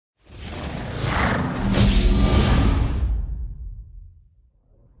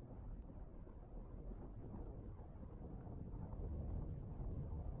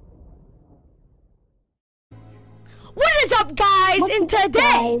and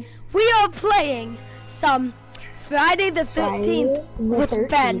today we are playing some Friday the 13th with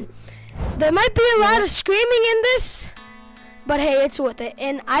Ben. There might be a lot of screaming in this, but hey, it's worth it.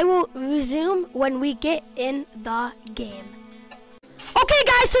 And I will resume when we get in the game. Okay,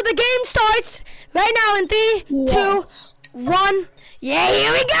 guys, so the game starts right now in 3, 2, 1. Yeah,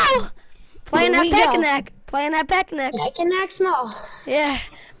 here we go. Playing that pack and neck. Playing that pack and neck. Pack and neck small. Yeah,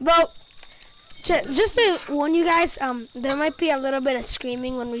 but just to warn you guys, there might be a little bit of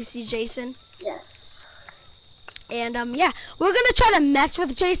screaming when we see Jason. Yes. And yeah, we're gonna try to mess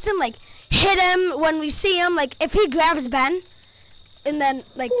with Jason, like hit him when we see him. Like if he grabs Ben, and then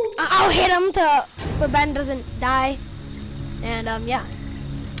like I'll hit him so Ben doesn't die. And yeah.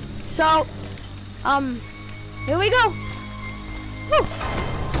 So here we go. Woo.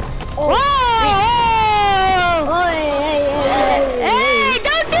 Oh, Whoa! Hey,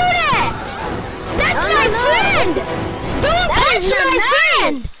 don't do that! That's my friend! Don't touch my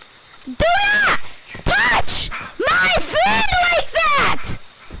friend! Do not touch my friend like that!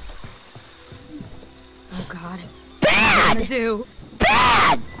 Oh God. Bad! What do?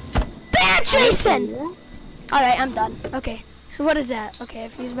 Bad! Bad, Jason! Alright, I'm done. Okay, so what is that? Okay,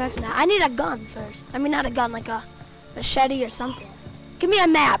 if he's back to that. I need a gun first. I mean, not a gun, like a machete or something. Give me a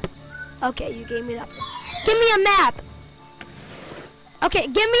map. Okay, you gave me that. Give me a map. Okay,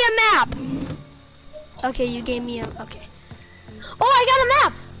 give me a map. Okay, you gave me a, okay. Oh, I got a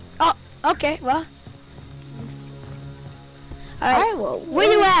map. Oh, okay, well. Alright, well,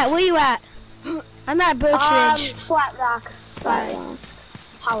 where you at? Where you at? I'm at Birch Ridge. Flat Rock. Flat Rock.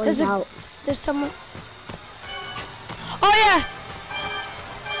 Power's out. There's someone. Oh, yeah.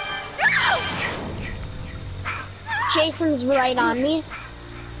 Jason's right on me.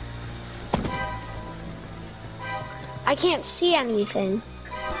 I can't see anything.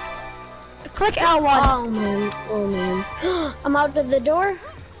 Click L1. Oh man, oh man. I'm out of the door.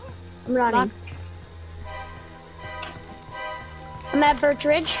 I'm running. I'm at Birch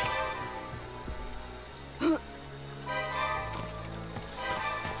Ridge. I'm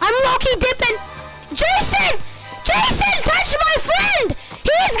low-key dipping. Jason! Jason, touch my friend!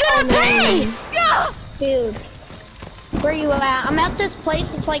 He's gonna pay! Dude. Where you at? I'm at this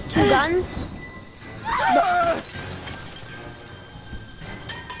place, it's like 2 guns.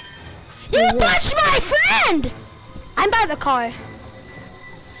 You touched my friend! I'm by the car.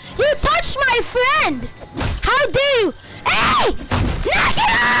 You touched my friend! How dare you? Hey! Knock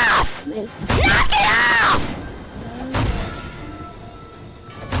it off! Knock it off!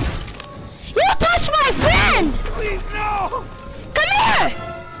 You touched my friend! Please no! Come here!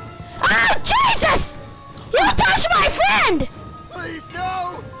 Oh, Jesus! You touched my friend! Please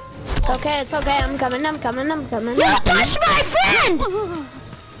no! It's okay, I'm coming. You touched my friend!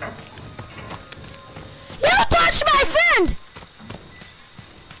 You touched my friend!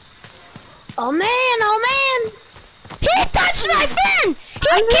 Oh man! He touched my friend! He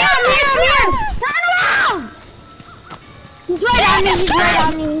I'm killed my friend! Turn around! He's right on me,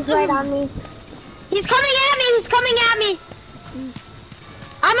 he's right on me. He's coming at me!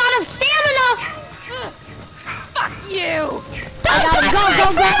 I'm out of stamina! Fuck you! I gotta go!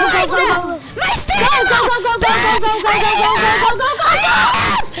 My stamina! Go!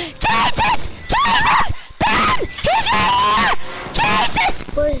 Jesus! Ben! He's right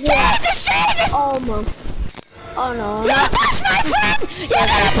here! Jesus! Jesus! Oh no. Oh no. You touched my friend! You're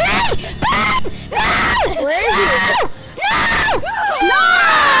gonna pay! Ben! No! Where is he? No!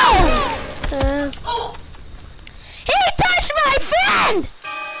 He touched my friend!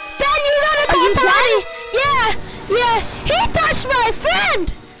 Ben, you gotta go! Are you done? Yeah! He touched my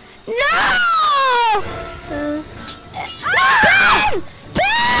friend! No!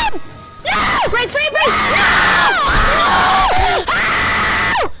 Ben! No! Break! No!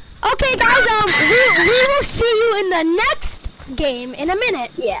 Okay, guys, we will see you in the next game in a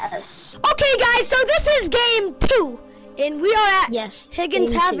minute. Yes. Okay, guys, so this is game 2, and we are at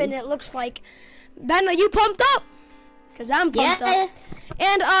Higgins game Heaven. 2. It looks like. Ben, are you pumped up? Cause I'm pumped up.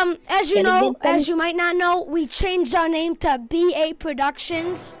 And as you know, as you might not know, we changed our name to BA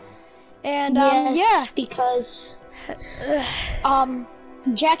Productions. And because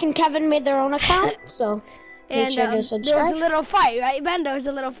Jack and Kevin made their own account, so make sure to subscribe. There was a little fight, right, Ben? There was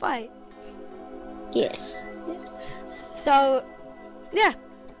a little fight. Yes. So, yeah.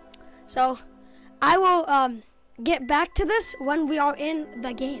 So, I will get back to this when we are in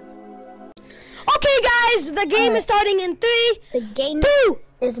the game. Okay, guys, the game is starting in 3, the game 2,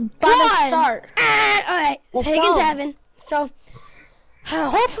 is about to start. Alright, Higgins Heaven. So,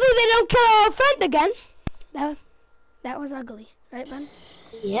 hopefully they don't kill our friend again. That was ugly, right, Ben?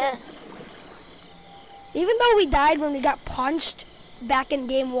 Yeah. Even though we died when we got punched, back in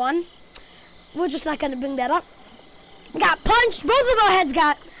game 1. We're just not gonna bring that up. Got punched. Both of our heads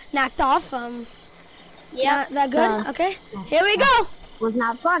got knocked off. Yeah. That good? Okay. Here we go. Was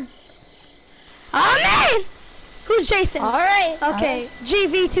not fun. Oh man! Who's Jason? All right. Okay.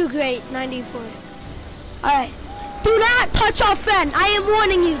 GV2 great 94. All right. Do not touch our friend. I am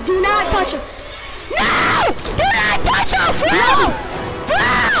warning you. Do not touch him. No! Do not touch our friend!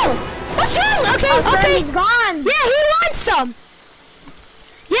 Bro! What's wrong? Okay, Our friend, okay. he's gone. Yeah, he wants some.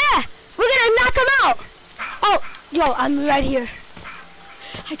 Yeah, we're gonna knock him out. Oh, yo, I'm right here.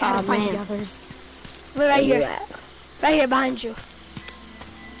 I gotta find man. the others. We're right here. Right here behind you.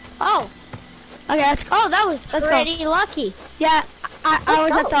 Oh. Okay, let's go. Oh, that was Let's go. pretty lucky. Yeah, I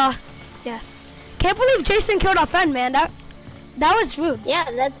was Let's at the. Yeah. Can't believe Jason killed our friend, man. That was rude. Yeah,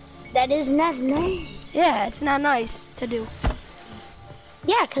 that is not nice. Yeah, it's not nice to do.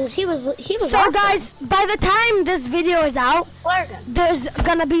 Yeah, cause he was. So our guys, by the time this video is out, friend. Flare gun. there's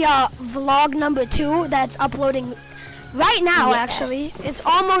gonna be a vlog number 2 that's uploading right now. Yes. Actually, it's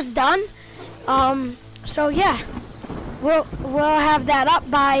almost done. So yeah, we'll have that up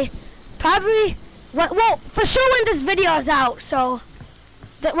by probably well for sure when this video is out. So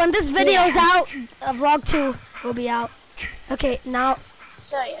that when this video is out, vlog 2 will be out. Okay, now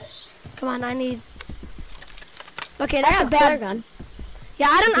So yes. come on, I need. Okay, I that's have a a flare bad. gun. Yeah,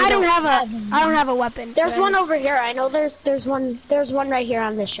 I don't have a weapon. There's right? one over here. I know there's one right here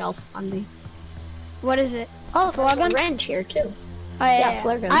on this shelf on me. What is it? Oh, Flare there's a gun? wrench here too. Oh, yeah, Yeah,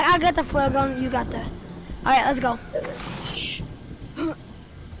 flare gun. I got the flare gun. You got the. All right, let's go.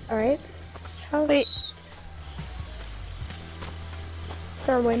 All right. Wait.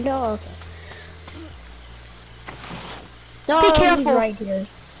 For a window. Okay. No, Be careful. he's right here.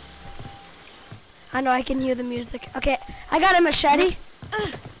 I know I can hear the music. Okay, I got a machete.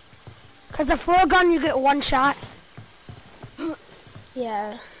 Cause the flare gun you get 1 shot.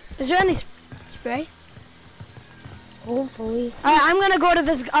 Yeah. Is there any spray? Hopefully. All right, I'm gonna go to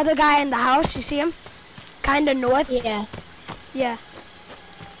this other guy in the house. You see him? Kinda north. Yeah. Yeah.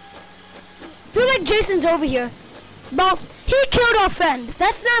 Feel like Jason's over here. But he killed our friend.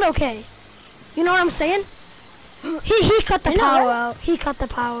 That's not okay. You know what I'm saying? He cut the power out. He cut the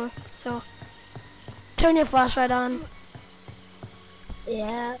power. So turn your flashlight on.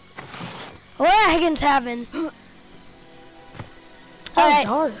 Yeah. What are Higgins having? So Alright,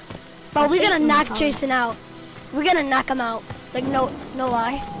 dark. but we're gonna hate knock when Jason out. We're gonna knock him out. Like no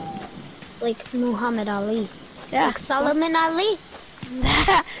lie. Like Muhammad Ali. Yeah. Like Solomon Ali.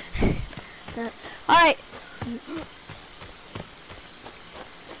 Alright.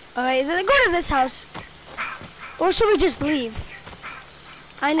 Alright, then go to this house. Or should we just leave?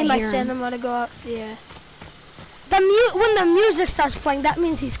 I need I my hear him. stamina to go up. Yeah. When the music starts playing, that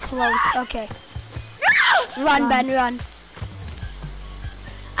means he's close. Okay. Run, Ben, run.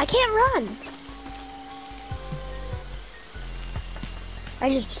 I can't run. I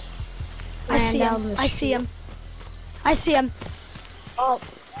just I ran see down him. the I see him. I see him. Oh.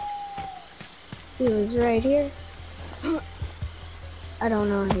 He was right here. I don't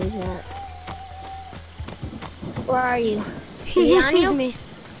know where he's at. Where are you? He on sees you? me.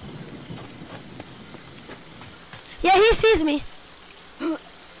 Yeah, he sees me.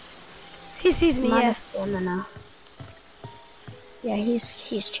 He sees me, I'm out yeah. of stamina. Yeah,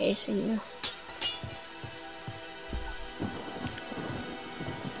 he's chasing you.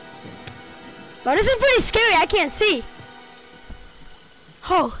 But this is pretty scary. I can't see.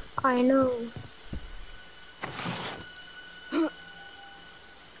 Oh. I know.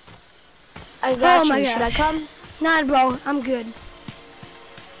 I got Oh my you. God. Should I come? Nah, bro. I'm good.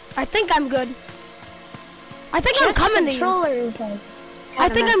 I think I'm good. I think I'm coming to you. controller is like. I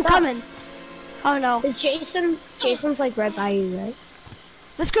kinda think I'm messed up. coming. Oh no. Is Jason's like right by you, right?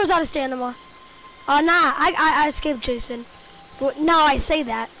 This girl's out of stamina. Oh nah, I escaped Jason. Well, now I say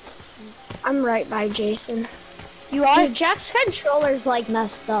that. I'm right by Jason. You are? Dude, Jack's controller's like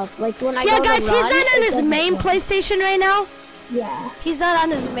messed up. Like when I Yeah, go guys, to run, he's not on it his doesn't main work. PlayStation right now. Yeah. He's not on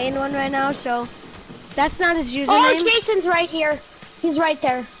his main one right now, so that's not his username. Oh, Jason's right here. He's right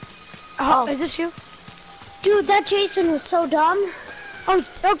there. Oh, oh. is this you? Dude, that Jason was so dumb. Oh,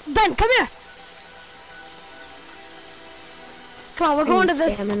 Ben, come here. Come on, we're going to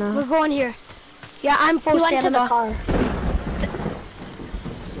this. stamina. We're going here. Yeah, I'm full He went to stamina. the car.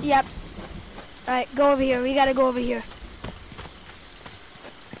 Yep. All right, go over here. We gotta go over here.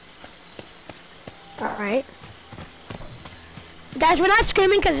 All right. Guys, we're not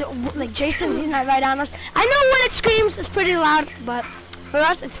screaming because like Jason, he's not right on us. I know when it screams, it's pretty loud, but for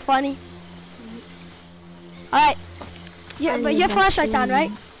us, it's funny. All right. Yeah, but your flashlight's on,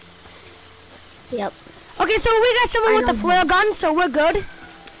 right? Yep. Okay, so we got someone with a flare gun, so we're good.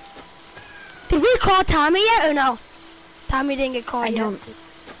 Did we call Tommy yet or no? Tommy didn't get called yet. I don't.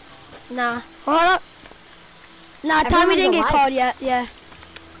 Nah. Hold up. Nah, Tommy didn't get called yet. Yeah.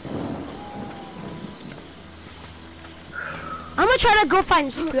 I'm gonna try to go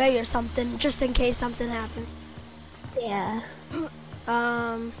find spray or something, just in case something happens. Yeah.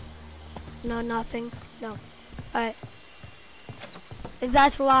 No, nothing. No. Alright.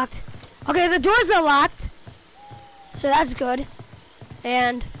 That's locked. Okay, the doors are locked. So that's good.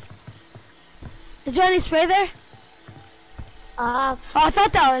 And is there any spray there? Oh, I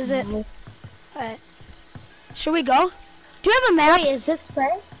thought that was it. Alright. Should we go? Do you have a map? Wait, is this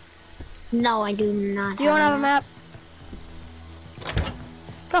spray? No, I do not. You don't have a map?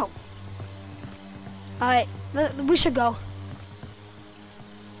 Go. Alright, we should go.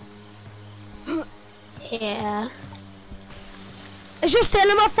 Yeah. Is your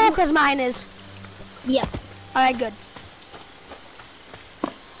cinema full? Cause mine is. Yep. Alright, good.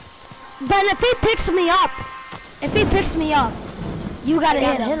 Ben, if he picks me up, you gotta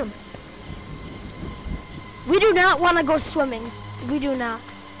hit him. We do not want to go swimming. We do not.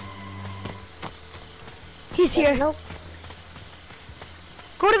 He's here. Nope.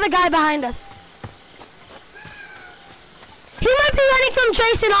 Go to the guy behind us. He might be running from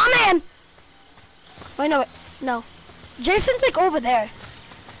Jason. Oh man. Wait, no. Jason's like over there.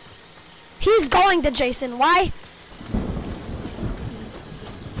 He's going to Jason. Why?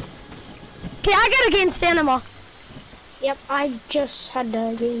 Okay, I gotta gain stamina. Yep, I just had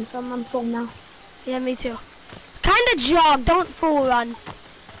to gain some. I'm full now. Yeah, me too. Kinda jog, don't full run.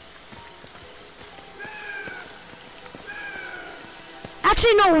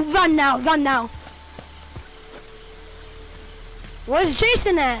 Actually, no, run now. Where's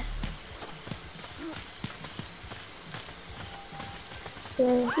Jason at?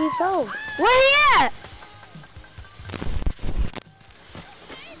 Where he go? Where he at?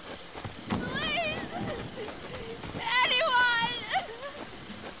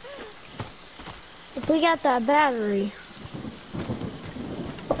 If we got that battery.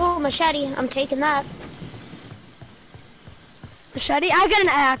 Oh, machete. I'm taking that. Machete? I got an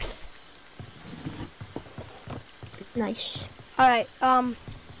axe. Nice. Alright,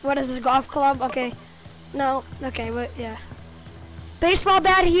 what is this, golf club? Okay. No, okay, but yeah. Baseball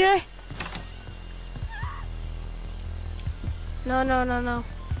bat here? No.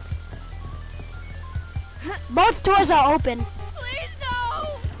 Both doors are open. Please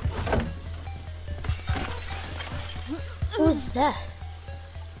no! Who's that?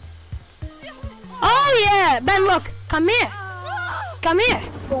 Oh yeah! Ben, look! Come here! Come here!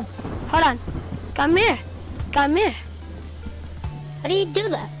 Hold on. Come here! Come here! How do you do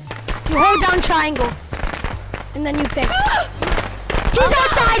that? You hold down triangle. And then you pick. He's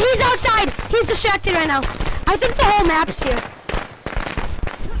outside! He's outside! He's distracted right now. I think the whole map's here.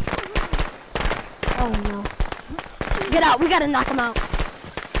 Oh no. Get out, we gotta knock him out.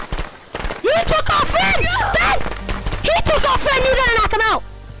 You took our friend! Ben! He took our friend, you gotta knock him out!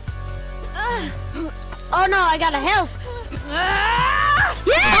 Oh no, I gotta help. Yeah!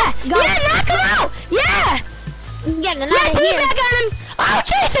 Yeah, knock him out! Yeah! I'm getting out Yeah, of here. teabag on him! Oh,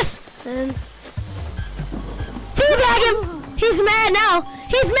 Jesus! Teabag him! He's mad now!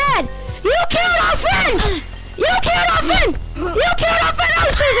 He's mad! You killed our friend! You killed our friend! You killed our friend! Oh,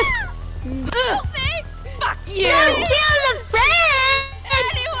 Jesus! Help me! Fuck you! You killed a friend!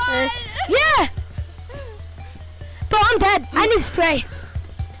 Anyone! Yeah! Bro, I'm dead. I need spray.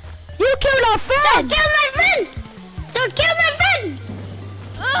 You killed our friend! Don't kill my friend! Don't kill my friend!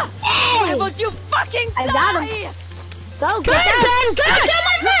 Hey! Why won't you fucking die? I got him. Go, Good, get down! Ben, good! Don't kill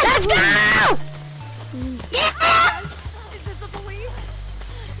my friend! Let's go! Yeah! Is this the police?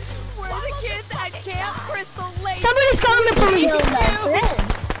 Where are the kids at Camp Crystal Lake? Somebody's calling the police. Kill my friend.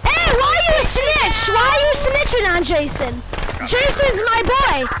 Hey, why are you a snitch? Why are you snitching on Jason? Jason's my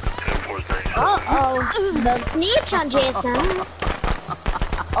boy. Uh-oh. Don't snitch on Jason.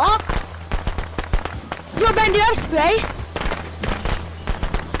 Oh! Yo, Ben, do you have spray?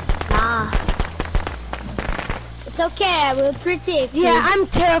 Nah. It's okay, I will protect you. Yeah, I'm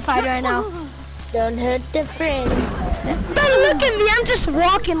terrified right now. Don't hurt the friend. Ben, look at me. I'm just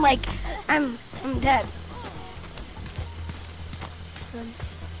walking like I'm dead.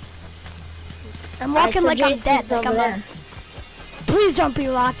 I'm walking like I'm dead. Like I'm dead. Please don't be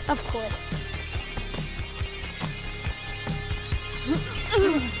locked, of course.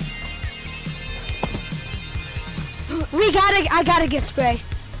 I gotta get spray.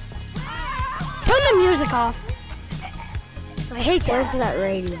 Turn the music off. I hate that. Where's that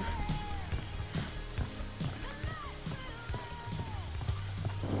radio?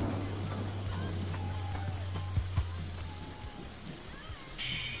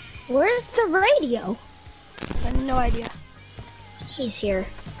 Where's the radio? I have no idea. He's here.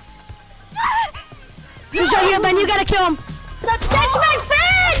 He's right here, Ben. You gotta kill him. Don't touch my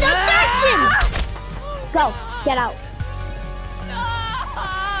friend! Don't touch him! Go, get out.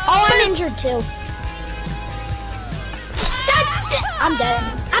 Oh, I'm injured too. I'm dead.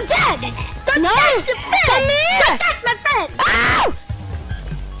 I'm dead! Don't touch the friend! Come here! Don't touch my friend! Ow!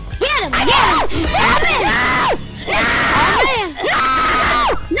 Get him! Get him! Oh man!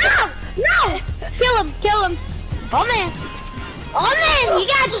 No! No! Kill him! Kill him! Oh man! Oh man! He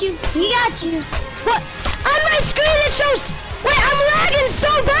got you! He got you! What? On my screen it shows. Wait, I'm lagging so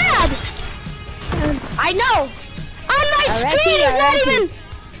bad. I know. On my screen it's not even.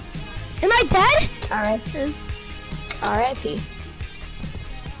 Am I dead? R.I.P. R.I.P.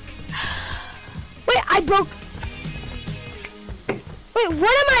 Wait, I broke. Wait,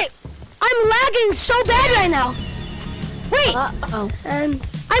 what am I? I'm lagging so bad right now. Wait. Uh-oh. I'm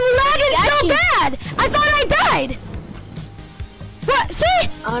lagging so bad. I thought I died. What? See?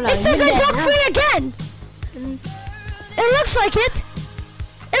 Oh, no, it says I broke now. free again. It looks like it.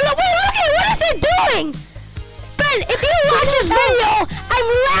 Wait, look at it. What is it doing? Ben, if you watch this video, I'm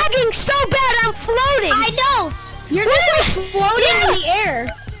lagging so bad I'm floating. I know. You're just like floating in the air.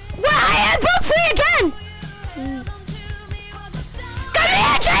 Well, I broke free again. Come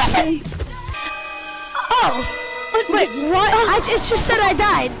here, Jason. Oh. Wait, what? It just said I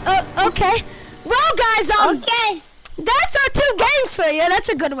died. Okay. Well, guys, Okay. that's our 2 games for you. That's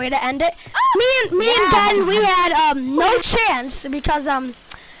a good way to end it. Me and Ben, we had no chance because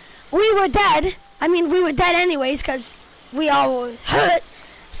we were dead. I mean, we were dead anyways because we all were hurt.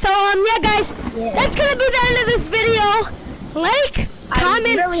 So yeah, guys, that's gonna be the end of this video. Like,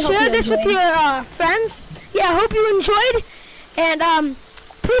 comment, really share this with your friends. Yeah, I hope you enjoyed, and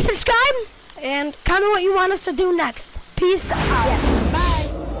please subscribe and comment what you want us to do next. Peace out. Yes. Bye.